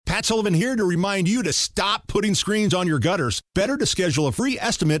Matt Sullivan here to remind you to stop putting screens on your gutters. Better to schedule a free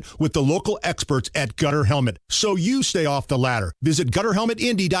estimate with the local experts at Gutter Helmet so you stay off the ladder. Visit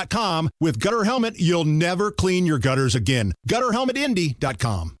GutterHelmetIndy.com. With Gutter Helmet, you'll never clean your gutters again.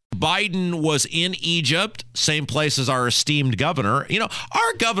 GutterHelmetIndy.com. Biden was in Egypt, same place as our esteemed governor. You know,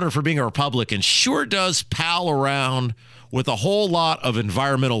 our governor, for being a Republican, sure does pal around with a whole lot of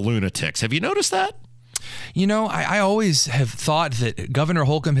environmental lunatics. Have you noticed that? You know, I always have thought that Governor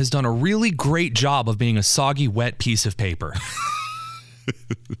Holcomb has done a really great job of being a soggy, wet piece of paper.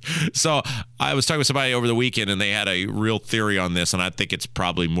 So I was talking with somebody over the weekend, and they had a real theory on this, and I think it's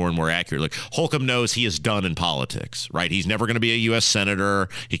probably more and more accurate. Like, Holcomb knows he is done in politics, right? He's never going to be a U.S. senator.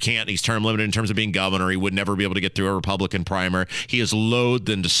 He's term limited in terms of being governor. He would never be able to get through a Republican primary. He is loathed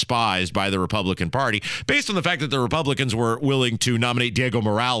and despised by the Republican Party based on the fact that the Republicans were willing to nominate Diego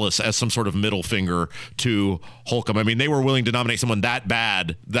Morales as some sort of middle finger to Holcomb. I mean, they were willing to nominate someone that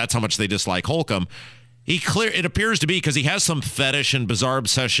bad. That's how much they dislike Holcomb. It appears to be because he has some fetish and bizarre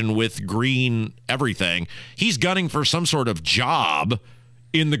obsession with green everything. He's gunning for some sort of job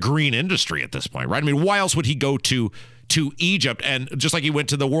in the green industry at this point, right? I mean, why else would he go to Egypt? And just like he went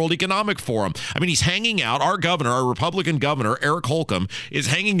to the World Economic Forum. I mean, he's hanging out. Our governor, our Republican governor, Eric Holcomb, is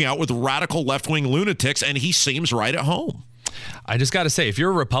hanging out with radical left-wing lunatics, and he seems right at home. I just got to say, if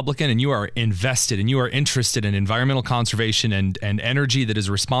you're a Republican and you are invested and you are interested in environmental conservation and energy that is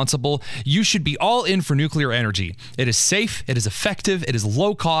responsible, you should be all in for nuclear energy. It is safe, it is effective, it is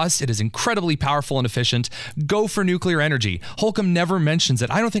low cost, it is incredibly powerful and efficient. Go for nuclear energy. Holcomb never mentions it.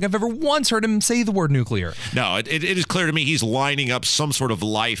 I don't think I've ever once heard him say the word nuclear. No, it is clear to me he's lining up some sort of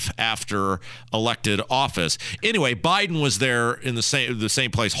life after elected office. Anyway, Biden was there in the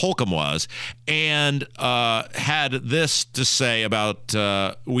same place Holcomb was, and had this to say about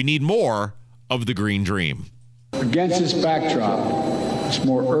we need more of the green dream. Against this backdrop, it's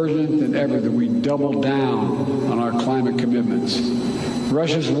more urgent than ever that we double down on our climate commitments.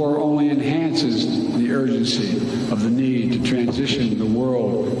 Russia's war only enhances the urgency of the need to transition the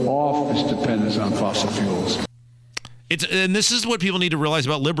world off its dependence on fossil fuels. And this is what people need to realize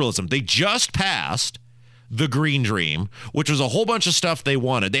about liberalism. They just passed the Green Dream, which was a whole bunch of stuff they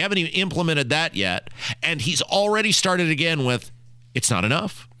wanted. They haven't even implemented that yet. And he's already started again with, it's not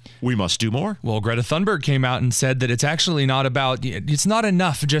enough. We must do more. Well, Greta Thunberg came out and said that it's actually not it's not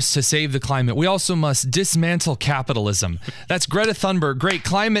enough just to save the climate. We also must dismantle capitalism. That's Greta Thunberg, great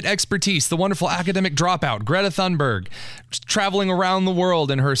climate expertise, the wonderful academic dropout, Greta Thunberg, traveling around the world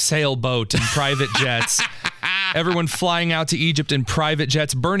in her sailboat and private jets. Everyone flying out to Egypt in private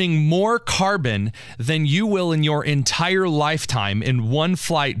jets, burning more carbon than you will in your entire lifetime in one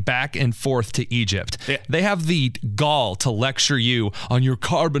flight back and forth to Egypt. Yeah. They have the gall to lecture you on your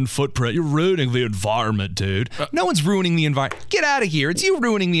carbon footprint. You're ruining the environment, dude. No one's ruining the environment. Get out of here. It's you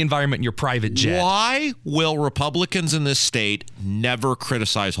ruining the environment in your private jet. Why will Republicans in this state never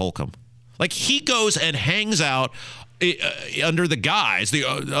criticize Holcomb? Like, he goes and hangs out under the guise, it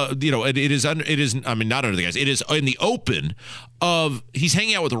is not under the guise, it is in the open of, he's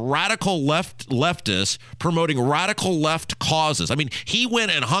hanging out with radical leftists promoting radical left causes. I mean, he went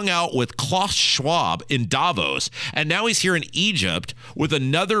and hung out with Klaus Schwab in Davos, and now he's here in Egypt with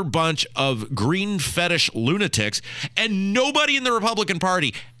another bunch of green fetish lunatics, and nobody in the Republican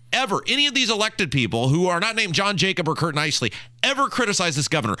Party ever, any of these elected people who are not named John Jacob or Kurt Nicely, ever criticize this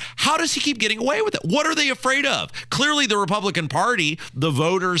governor. How does he keep getting away with it? What are they afraid of? Clearly, the Republican Party, the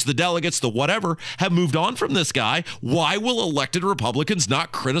voters, the delegates, the whatever, have moved on from this guy. Why will elected Republicans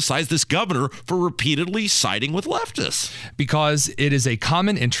not criticize this governor for repeatedly siding with leftists? Because it is a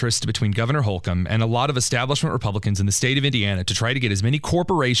common interest between Governor Holcomb and a lot of establishment Republicans in the state of Indiana to try to get as many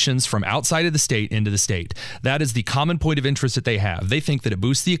corporations from outside of the state into the state. That is the common point of interest that they have. They think that it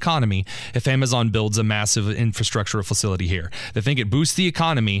boosts the economy if Amazon builds a massive infrastructure facility here. They think it boosts the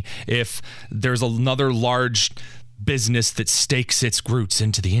economy if there's another large business that stakes its roots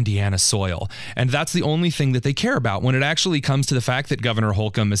into the Indiana soil. And that's the only thing that they care about when it actually comes to the fact that Governor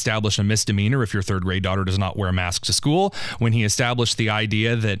Holcomb established a misdemeanor if your third grade daughter does not wear a mask to school, when he established the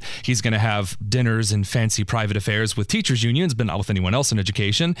idea that he's going to have dinners and fancy private affairs with teachers unions, but not with anyone else in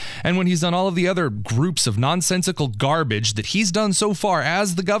education, and when he's done all of the other groups of nonsensical garbage that he's done so far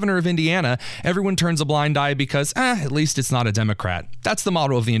as the governor of Indiana, everyone turns a blind eye because, at least it's not a Democrat. That's the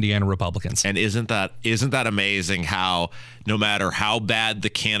motto of the Indiana Republicans. And isn't that amazing how no matter how bad the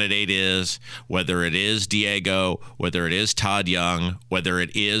candidate is, whether it is Diego, whether it is Todd Young, whether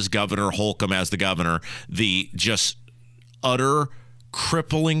it is Governor Holcomb as the governor, the just utter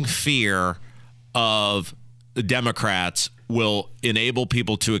crippling fear of the Democrats will enable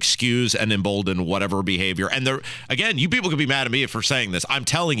people to excuse and embolden whatever behavior. And again, you people can be mad at me for saying this. I'm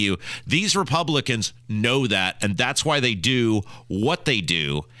telling you, these Republicans know that, and that's why they do what they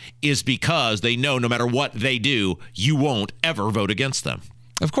do, is because they know no matter what they do, you won't ever vote against them.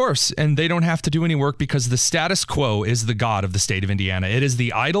 Of course, and they don't have to do any work because the status quo is the god of the state of Indiana. It is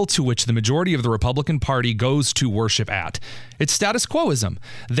the idol to which the majority of the Republican Party goes to worship at. It's status quoism.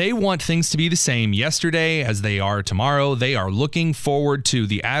 They want things to be the same yesterday as they are tomorrow. They are looking forward to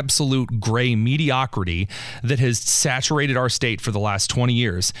the absolute gray mediocrity that has saturated our state for the last 20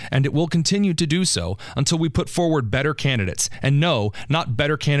 years, and it will continue to do so until we put forward better candidates. And no, not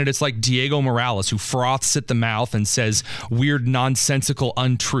better candidates like Diego Morales, who froths at the mouth and says weird, nonsensical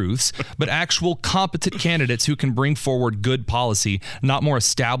untruths, but actual competent candidates who can bring forward good policy, not more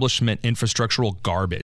establishment infrastructural garbage.